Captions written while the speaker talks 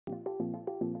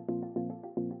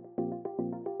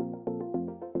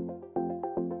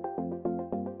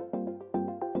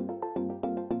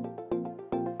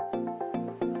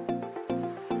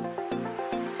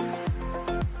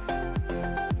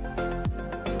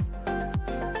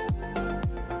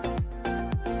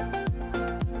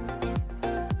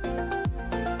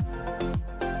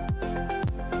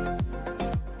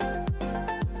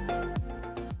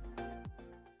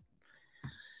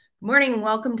Morning and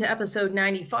welcome to episode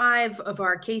 95 of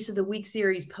our Case of the Week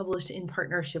series published in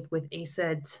partnership with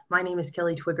𝐖𝐨𝐥𝐟. My name is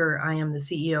Kelly Twigger. I am the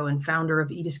CEO and founder of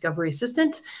𝐬discovery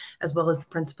Assistant, as well as the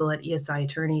principal at ESI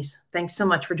Attorneys. Thanks so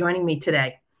much for joining me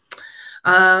today.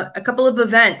 A couple of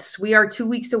events. We are 2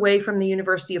 weeks away from the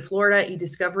University of Florida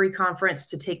𝐬discovery Conference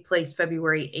to take place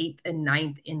February 8th and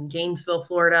 9th in Gainesville,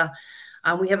 Florida.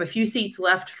 We have a few seats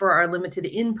left for our limited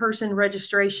in-person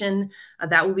registration.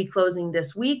 That will be closing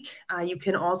this week. You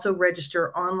can also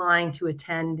register online to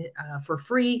attend for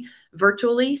free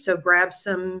virtually. So grab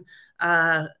some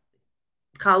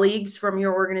colleagues from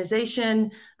your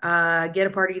organization, get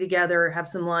a party together, have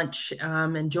some lunch,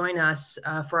 and join us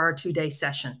for our 2-day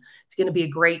session. It's going to be a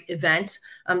great event.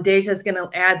 Deja is going to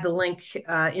add the link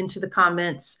into the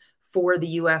comments for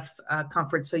the UF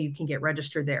conference so you can get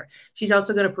registered there. She's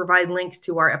also going to provide links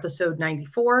to our episode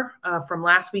 94 from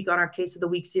last week on our Case of the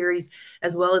Week series,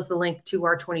 as well as the link to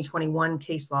our 2021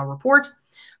 case law report.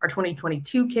 Our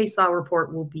 2022 case law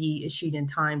report will be issued in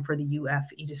time for the UF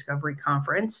𝐬discovery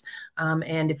conference.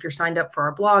 And if you're signed up for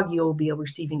our blog, you'll be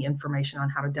receiving information on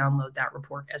how to download that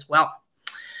report as well.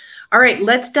 All right,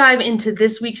 let's dive into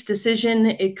this week's decision.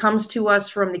 It comes to us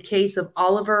from the case of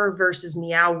Oliver versus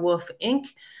𝐼𝐴 Inc.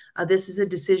 This is a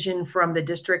decision from the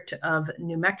District of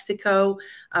New Mexico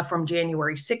from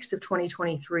January 6th of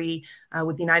 2023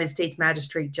 with the United States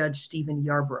Magistrate Judge Stephen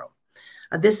Yarbrough.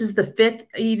 This is the 5th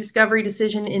𝐬discovery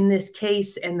decision in this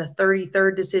case and the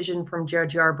 33rd decision from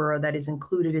Judge Yarbrough that is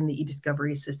included in the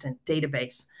𝐬discovery Assistant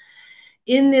database.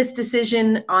 In this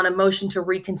decision on a motion to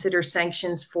reconsider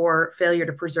sanctions for failure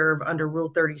to preserve under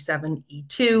Rule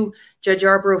 37(e)(2), Judge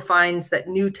Yarbrough finds that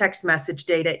new text message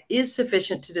data is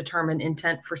sufficient to determine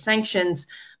intent for sanctions,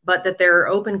 but that there are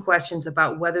open questions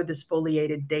about whether the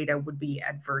spoliated data would be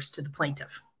adverse to the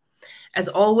plaintiff. As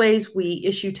always, we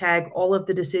issue tag all of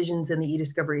the decisions in the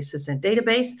𝐬discovery Assistant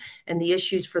database, and the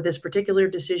issues for this particular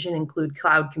decision include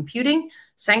cloud computing,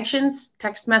 sanctions,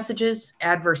 text messages,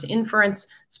 adverse inference,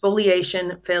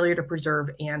 spoliation, failure to preserve,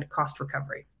 and cost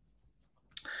recovery.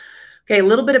 Okay, a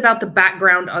little bit about the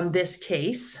background on this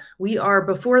case. We are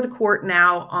before the court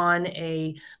now on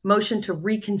a motion to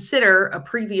reconsider a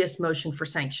previous motion for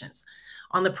sanctions.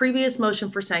 On the previous motion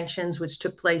for sanctions, which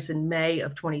took place in May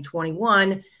of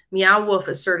 2021, 𝐼𝐴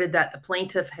asserted that the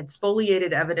plaintiff had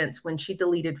spoliated evidence when she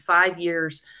deleted 5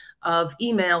 years of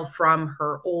email from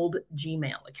her old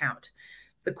Gmail account.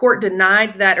 The court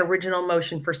denied that original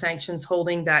motion for sanctions,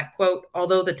 holding that, quote,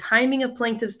 although the timing of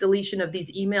plaintiff's deletion of these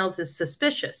emails is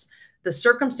suspicious, the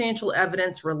circumstantial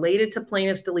evidence related to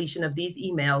plaintiff's deletion of these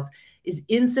emails is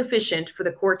insufficient for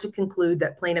the court to conclude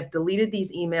that plaintiff deleted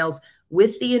these emails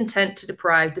with the intent to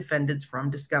deprive defendants from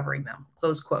discovering them,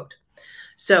 close quote.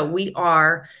 So we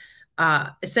are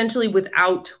essentially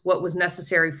without what was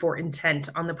necessary for intent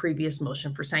on the previous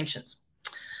motion for sanctions.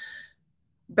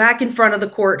 Back in front of the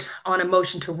court on a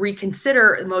motion to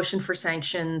reconsider a motion for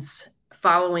sanctions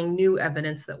following new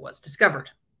evidence that was discovered.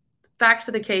 Facts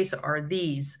of the case are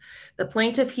these. The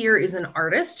plaintiff here is an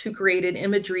artist who created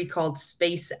imagery called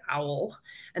Space Owl,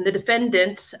 and the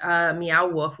defendant,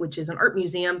 𝐼𝐴, which is an art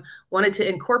museum, wanted to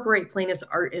incorporate plaintiff's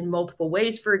art in multiple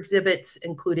ways for exhibits,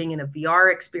 including in a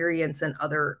VR experience and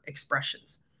other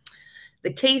expressions.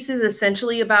 The case is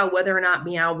essentially about whether or not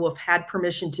𝐼𝐴 had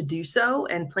permission to do so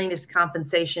and plaintiff's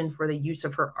compensation for the use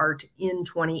of her art in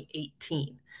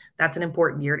 2018. That's an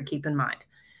important year to keep in mind.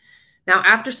 Now,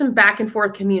 after some back and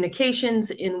forth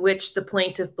communications in which the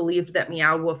plaintiff believed that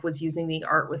𝐼𝐴 was using the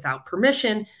art without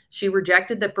permission, she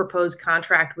rejected the proposed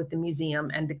contract with the museum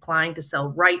and declined to sell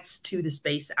rights to the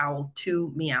Space Owl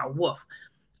to 𝐼𝐴.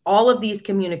 All of these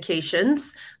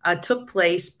communications took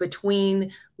place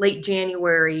between late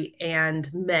January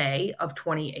and May of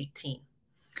 2018.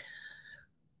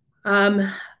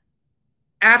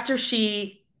 After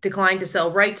she declined to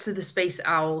sell rights to the Space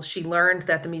Owl, she learned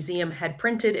that the museum had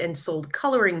printed and sold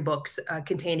coloring books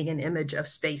containing an image of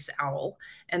Space Owl.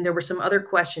 And there were some other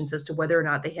questions as to whether or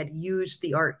not they had used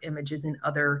the art images in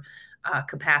other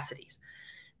capacities.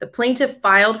 The plaintiff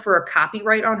filed for a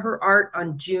copyright on her art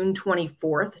on June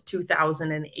 24th,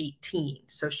 2018.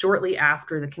 So shortly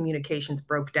after the communications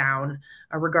broke down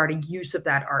regarding use of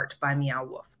that art by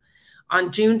𝐼𝐴. On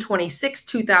June 26,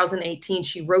 2018,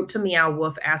 she wrote to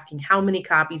𝐼𝐴 asking how many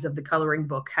copies of the coloring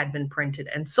book had been printed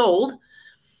and sold.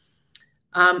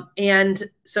 And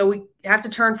so we have to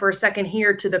turn for a second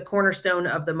here to the cornerstone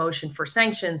of the motion for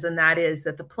sanctions, and that is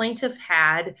that the plaintiff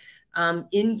had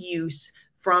in use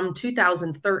from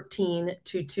 2013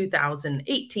 to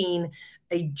 2018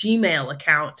 a Gmail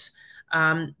account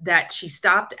that she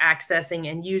stopped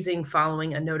accessing and using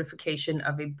following a notification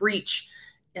of a breach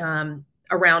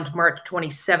around March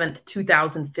 27th,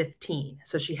 2015.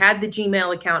 So she had the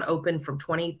Gmail account open from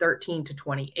 2013 to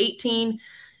 2018.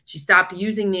 She stopped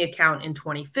using the account in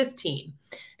 2015.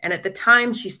 And at the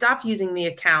time she stopped using the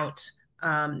account,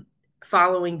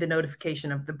 following the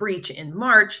notification of the breach in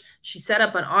March, she set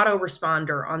up an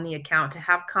autoresponder on the account to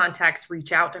have contacts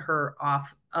reach out to her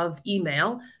off of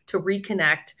email to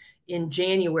reconnect in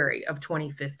January of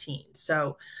 2015.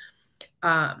 So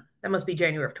that must be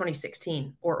January of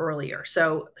 2016 or earlier.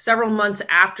 So several months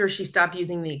after she stopped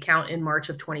using the account in March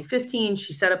of 2015,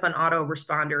 she set up an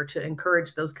autoresponder to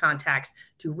encourage those contacts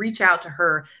to reach out to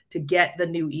her to get the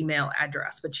new email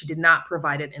address, but she did not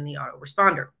provide it in the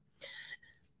autoresponder.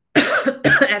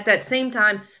 At that same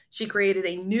time, she created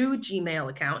a new Gmail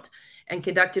account and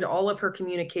conducted all of her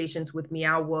communications with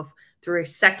𝐼𝐴 through a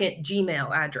second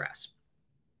Gmail address.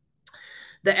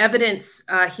 The evidence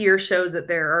here shows that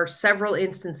there are several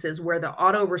instances where the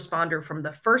autoresponder from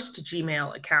the first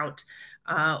Gmail account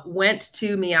went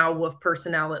to 𝐼𝐴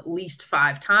personnel at least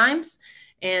 5 times.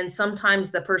 And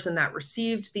sometimes the person that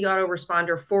received the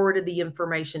autoresponder forwarded the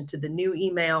information to the new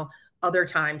email. Other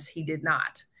times he did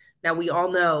not. Now, we all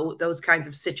know those kinds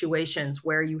of situations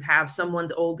where you have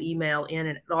someone's old email in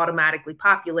and it automatically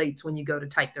populates when you go to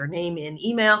type their name in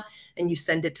email and you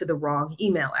send it to the wrong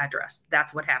email address.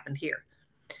 That's what happened here.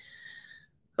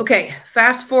 Okay,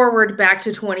 fast forward back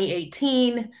to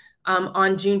 2018.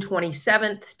 On June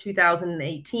 27th,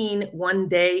 2018, one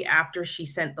day after she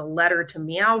sent the letter to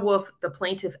𝐼𝐴, the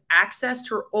plaintiff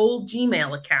accessed her old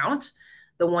Gmail account,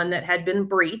 the one that had been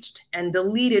breached, and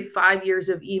deleted 5 years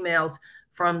of emails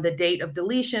from the date of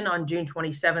deletion on June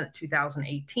 27th,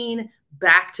 2018,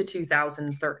 back to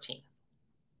 2013.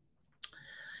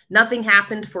 Nothing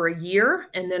happened for a year,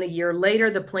 and then a year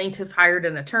later, the plaintiff hired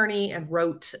an attorney and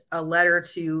wrote a letter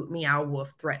to 𝐼𝐴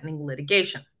threatening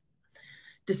litigation.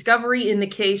 Discovery in the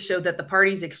case showed that the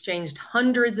parties exchanged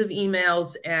hundreds of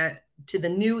emails to the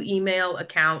new email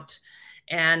account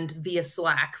and via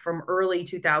Slack from early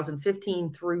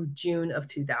 2015 through June of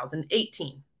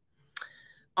 2018.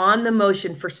 On the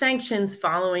motion for sanctions,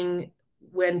 following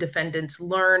when defendants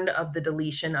learned of the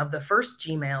deletion of the first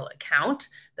Gmail account,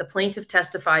 the plaintiff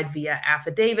testified via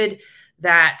affidavit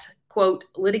that, quote,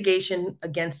 litigation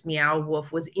against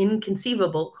𝐼𝐴 was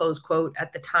inconceivable, close quote,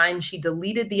 at the time she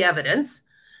deleted the evidence.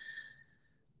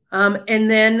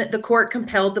 And then the court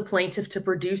compelled the plaintiff to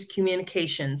produce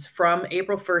communications from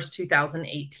April 1st,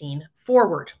 2018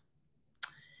 forward.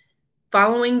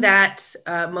 Following that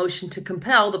motion to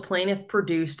compel, the plaintiff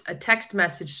produced a text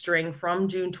message string from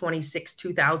June 26,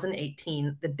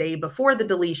 2018, the day before the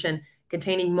deletion,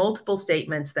 containing multiple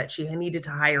statements that she needed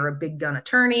to hire a big gun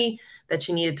attorney, that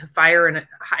she needed to hire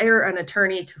an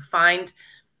attorney to find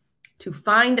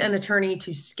an attorney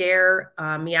to scare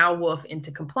𝐼𝐴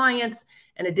into compliance,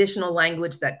 and additional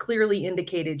language that clearly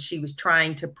indicated she was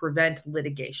trying to prevent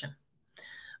litigation.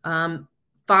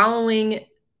 Following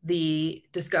the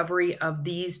discovery of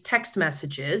these text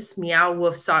messages,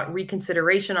 𝐼𝐴 sought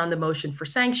reconsideration on the motion for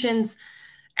sanctions,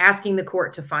 asking the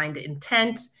court to find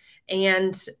intent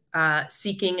and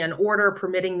seeking an order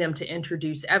permitting them to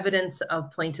introduce evidence of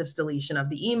plaintiff's deletion of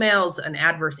the emails, an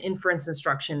adverse inference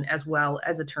instruction, as well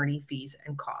as attorney fees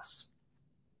and costs.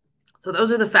 So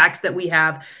those are the facts that we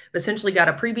have. Essentially got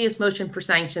a previous motion for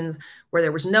sanctions where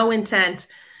there was no intent,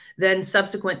 then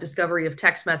subsequent discovery of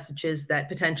text messages that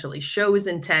potentially shows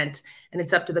intent, and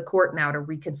it's up to the court now to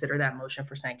reconsider that motion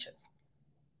for sanctions.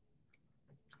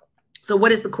 So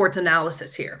what is the court's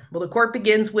analysis here? Well, the court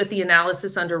begins with the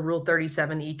analysis under Rule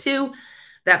 37E2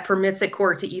 that permits a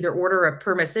court to either order a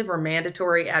permissive or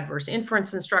mandatory adverse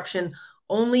inference instruction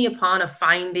only upon a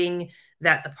finding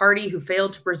that the party who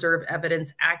failed to preserve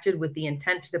evidence acted with the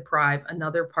intent to deprive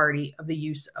another party of the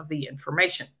use of the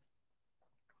information.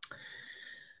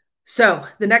 So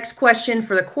the next question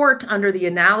for the court under the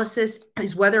analysis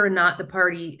is whether or not the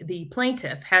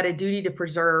plaintiff, had a duty to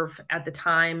preserve at the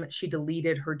time she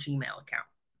deleted her Gmail account.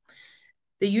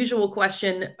 The usual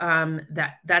question,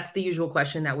 that's the usual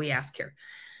question that we ask here.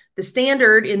 The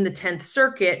standard in the 10th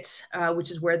Circuit, which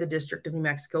is where the District of New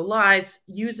Mexico lies,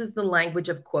 uses the language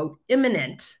of, quote,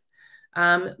 imminent,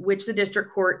 which the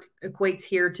district court equates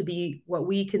here to be what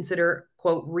we consider,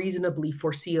 quote, reasonably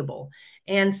foreseeable,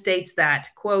 and states that,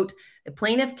 quote, a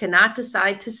plaintiff cannot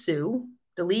decide to sue,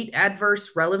 delete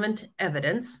adverse relevant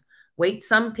evidence, wait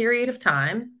some period of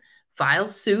time, file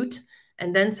suit,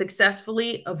 and then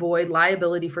successfully avoid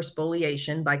liability for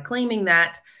spoliation by claiming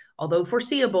that, although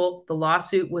foreseeable, the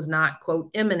lawsuit was not, quote,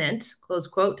 imminent, close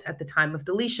quote, at the time of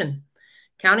deletion.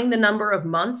 Counting the number of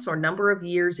months or number of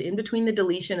years in between the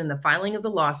deletion and the filing of the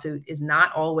lawsuit is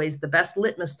not always the best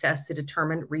litmus test to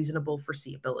determine reasonable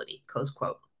foreseeability, close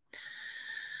quote.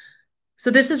 So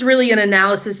this is really an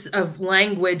analysis of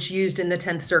language used in the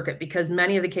 10th Circuit, because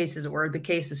many of the cases, or the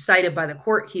cases cited by the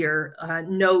court here,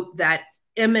 note that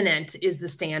imminent is the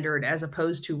standard as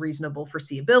opposed to reasonable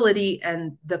foreseeability.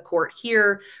 And the court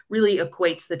here really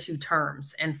equates the two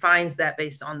terms and finds that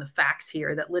based on the facts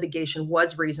here, that litigation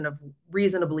was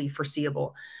reasonably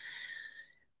foreseeable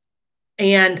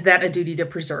and that a duty to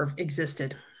preserve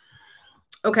existed.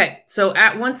 Okay, so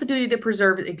once the duty to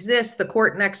preserve exists, the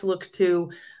court next looks to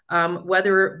what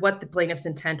the plaintiff's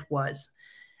intent was,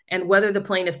 and whether the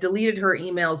plaintiff deleted her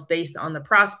emails based on the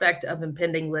prospect of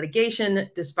impending litigation,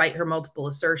 despite her multiple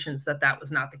assertions that that was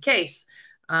not the case.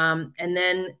 And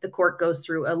then the court goes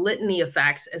through a litany of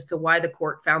facts as to why the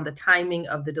court found the timing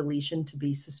of the deletion to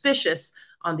be suspicious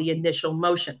on the initial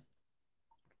motion.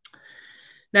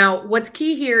 Now, what's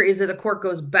key here is that the court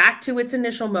goes back to its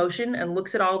initial motion and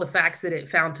looks at all the facts that it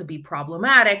found to be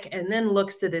problematic, and then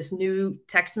looks to this new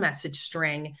text message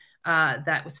string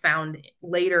that was found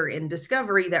later in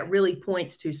discovery that really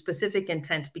points to specific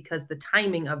intent, because the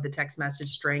timing of the text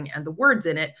message string and the words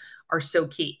in it are so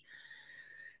key.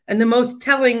 And the most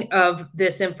telling of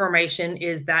this information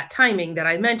is that timing that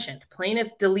I mentioned.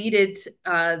 Plaintiff deleted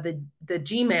the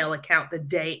Gmail account the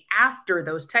day after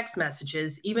those text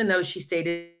messages, even though she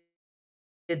stated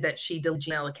that she deleted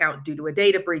the Gmail account due to a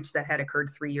data breach that had occurred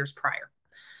 3 years prior.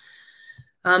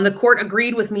 The court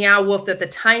agreed with 𝐿 that the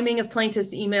timing of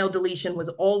plaintiff's email deletion was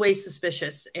always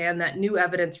suspicious, and that new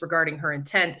evidence regarding her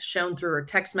intent shown through her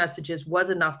text messages was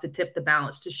enough to tip the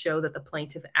balance to show that the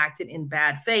plaintiff acted in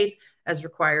bad faith as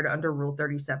required under Rule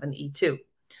 37(e)(2).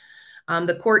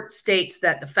 The court states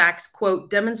that the facts,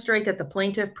 quote, demonstrate that the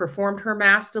plaintiff performed her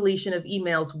mass deletion of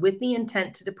emails with the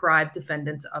intent to deprive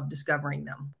defendants of discovering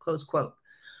them, close quote.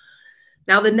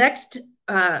 Now, the next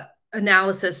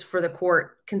analysis for the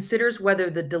court considers whether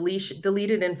the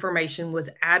deleted information was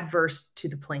adverse to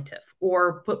the plaintiff,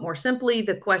 or put more simply,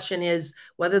 the question is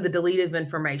whether the deleted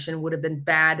information would have been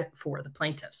bad for the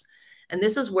plaintiffs. And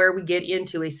this is where we get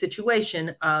into a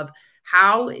situation of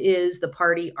how is the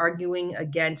party arguing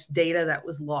against data that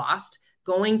was lost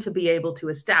going to be able to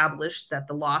establish that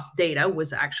the lost data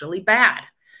was actually bad?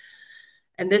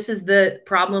 And this is the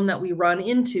problem that we run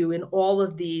into in all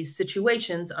of these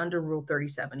situations under Rule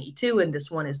 37(e)(2), and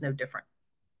this one is no different.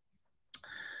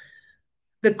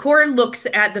 The court looks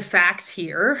at the facts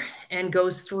here and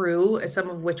goes through, some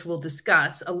of which we'll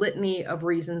discuss, a litany of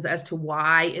reasons as to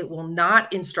why it will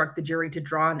not instruct the jury to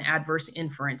draw an adverse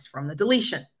inference from the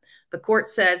deletion. The court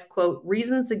says, quote,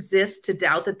 reasons exist to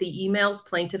doubt that the emails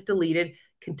plaintiff deleted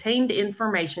contained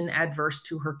information adverse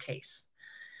to her case.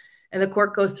 And the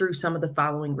court goes through some of the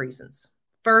following reasons.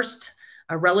 First,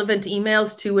 relevant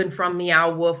emails to and from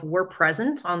𝐿 were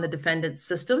present on the defendant's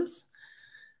systems.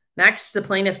 Next, the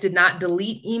plaintiff did not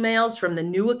delete emails from the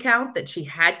new account that she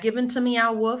had given to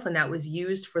𝐿, and that was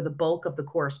used for the bulk of the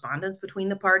correspondence between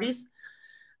the parties.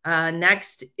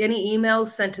 Next, any emails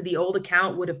sent to the old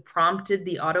account would have prompted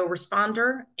the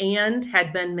autoresponder and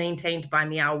had been maintained by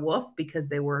𝐿 because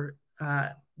they were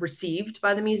received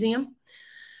by the museum.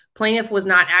 Plaintiff was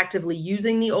not actively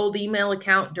using the old email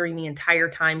account during the entire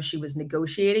time she was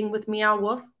negotiating with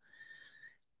𝐿.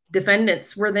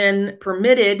 Defendants were then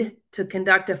permitted to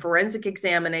conduct a forensic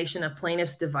examination of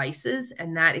plaintiff's devices,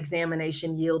 and that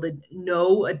examination yielded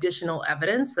no additional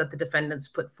evidence that the defendants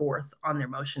put forth on their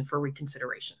motion for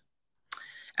reconsideration.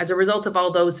 As a result of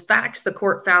all those facts, the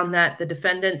court found that the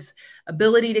defendant's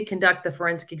ability to conduct the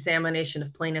forensic examination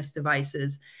of plaintiff's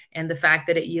devices and the fact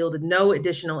that it yielded no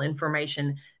additional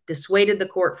information dissuaded the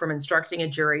court from instructing a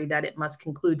jury that it must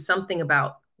conclude something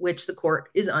about which the court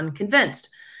is unconvinced,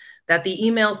 that the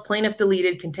emails plaintiff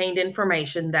deleted contained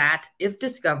information that, if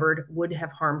discovered, would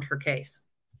have harmed her case.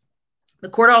 The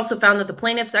court also found that the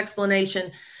plaintiff's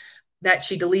explanation that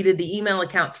she deleted the email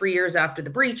account 3 years after the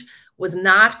breach was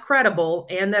not credible,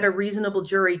 and that a reasonable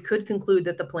jury could conclude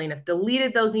that the plaintiff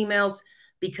deleted those emails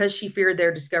because she feared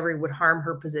their discovery would harm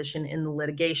her position in the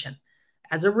litigation.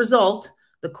 As a result,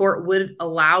 the court would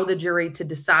allow the jury to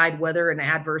decide whether an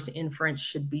adverse inference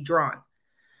should be drawn.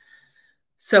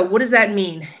 So what does that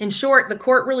mean? In short, the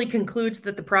court really concludes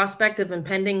that the prospect of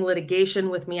impending litigation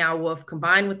with 𝐿,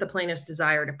 combined with the plaintiff's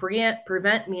desire to prevent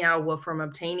𝐿 from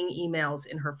obtaining emails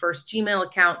in her first Gmail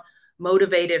account,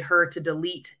 motivated her to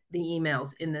delete the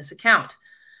emails in this account.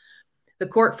 The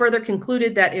court further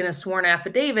concluded that in a sworn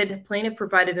affidavit, plaintiff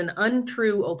provided an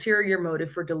untrue ulterior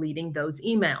motive for deleting those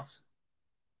emails.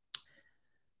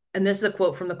 and this is a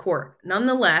quote from the court,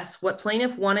 "Nonetheless, what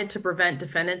plaintiff wanted to prevent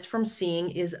defendants from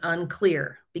seeing is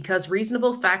unclear. Because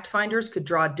reasonable fact finders could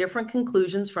draw different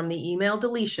conclusions from the email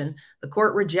deletion, the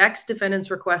court rejects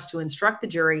defendant's request to instruct the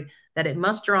jury that it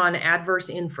must draw an adverse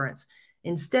inference.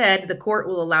 Instead, the court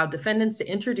will allow defendants to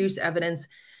introduce evidence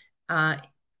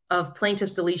of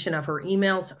plaintiff's deletion of her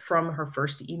emails from her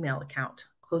first email account."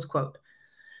 Close quote.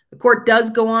 The court does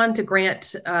go on to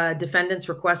grant defendants'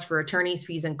 requests for attorney's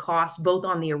fees and costs, both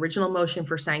on the original motion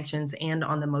for sanctions and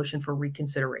on the motion for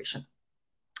reconsideration.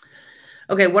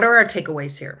 Okay, what are our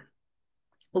takeaways here?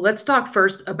 Well, let's talk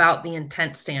first about the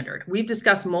intent standard. We've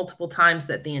discussed multiple times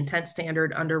that the intent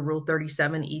standard under Rule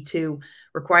 37(e)(2)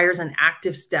 requires an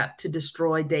active step to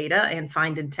destroy data and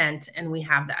find intent, and we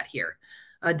have that here.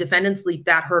 Defendants leaped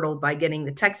that hurdle by getting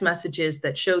the text messages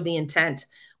that showed the intent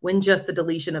when just the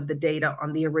deletion of the data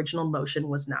on the original motion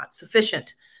was not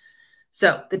sufficient.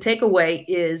 So the takeaway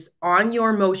is, on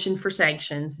your motion for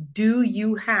sanctions, do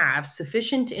you have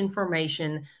sufficient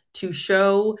information to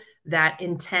show that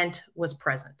intent was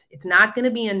present? It's not going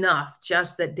to be enough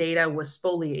just that data was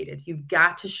spoliated. You've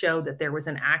got to show that there was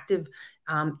an active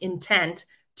intent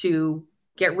to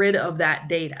get rid of that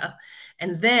data.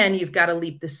 And then you've got to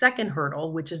leap the second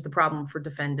hurdle, which is the problem for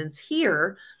defendants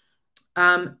here,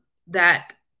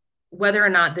 that whether or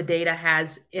not the data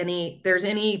there's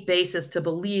any basis to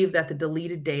believe that the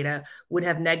deleted data would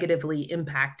have negatively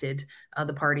impacted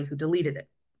the party who deleted it.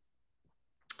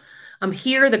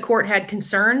 Here, the court had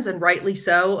concerns, and rightly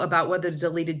so, about whether the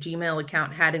deleted Gmail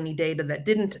account had any data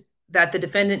that the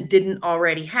defendant didn't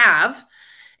already have,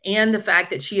 and the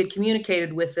fact that she had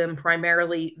communicated with them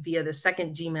primarily via the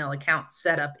second Gmail account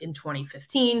set up in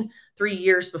 2015, 3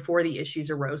 years before the issues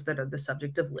arose that are the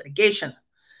subject of litigation.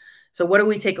 So what do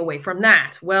we take away from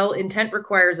that? Well, intent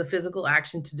requires a physical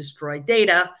action to destroy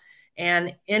data,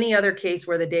 and any other case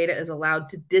where the data is allowed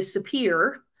to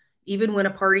disappear, even when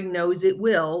a party knows it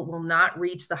will not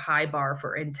reach the high bar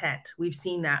for intent. We've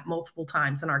seen that multiple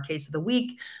times in our case of the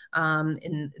week,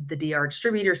 in the DR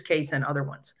distributors case and other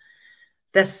ones.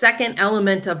 The second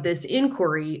element of this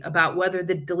inquiry about whether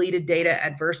the deleted data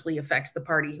adversely affects the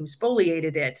party who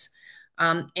spoliated it,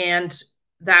 and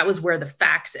that was where the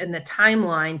facts and the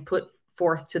timeline put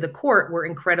forth to the court were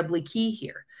incredibly key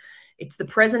here. It's the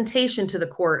presentation to the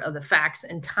court of the facts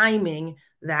and timing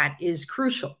that is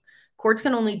crucial. Courts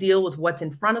can only deal with what's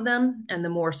in front of them, and the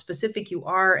more specific you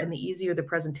are and the easier the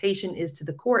presentation is to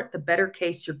the court, the better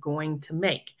case you're going to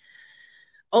make.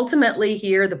 Ultimately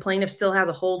here, the plaintiff still has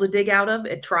a hole to dig out of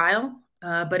at trial,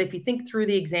 but if you think through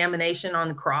the examination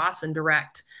on cross and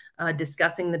direct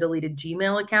discussing the deleted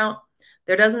Gmail account,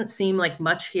 there doesn't seem like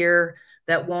much here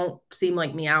that won't seem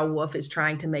like Meow Wolf is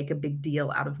trying to make a big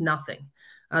deal out of nothing.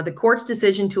 The court's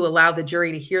decision to allow the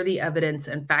jury to hear the evidence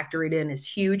and factor it in is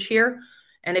huge here.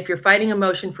 And if you're fighting a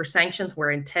motion for sanctions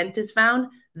where intent is found,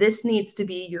 this needs to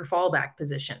be your fallback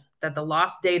position, that the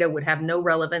lost data would have no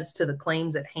relevance to the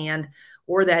claims at hand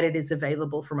or that it is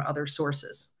available from other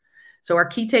sources. So our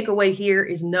key takeaway here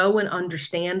is know and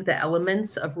understand the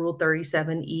elements of Rule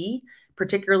 37(e),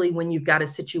 particularly when you've got a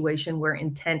situation where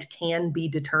intent can be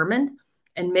determined,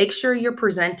 and make sure you're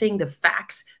presenting the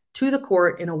facts to the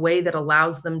court in a way that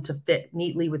allows them to fit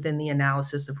neatly within the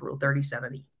analysis of Rule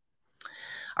 37(e).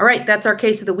 All right, that's our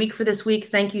case of the week for this week.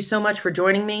 Thank you so much for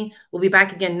joining me. We'll be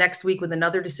back again next week with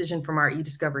another decision from our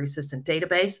eDiscovery Assistant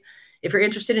database. If you're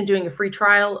interested in doing a free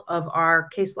trial of our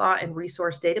case law and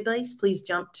resource database, please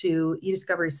jump to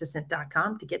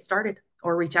𝐻𝐥𝐻𝐸assistant.com to get started,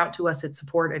 or reach out to us at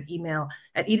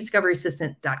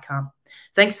support@email@𝐻𝐥𝐸assistant.com.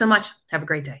 Thanks so much. Have a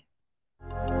great day.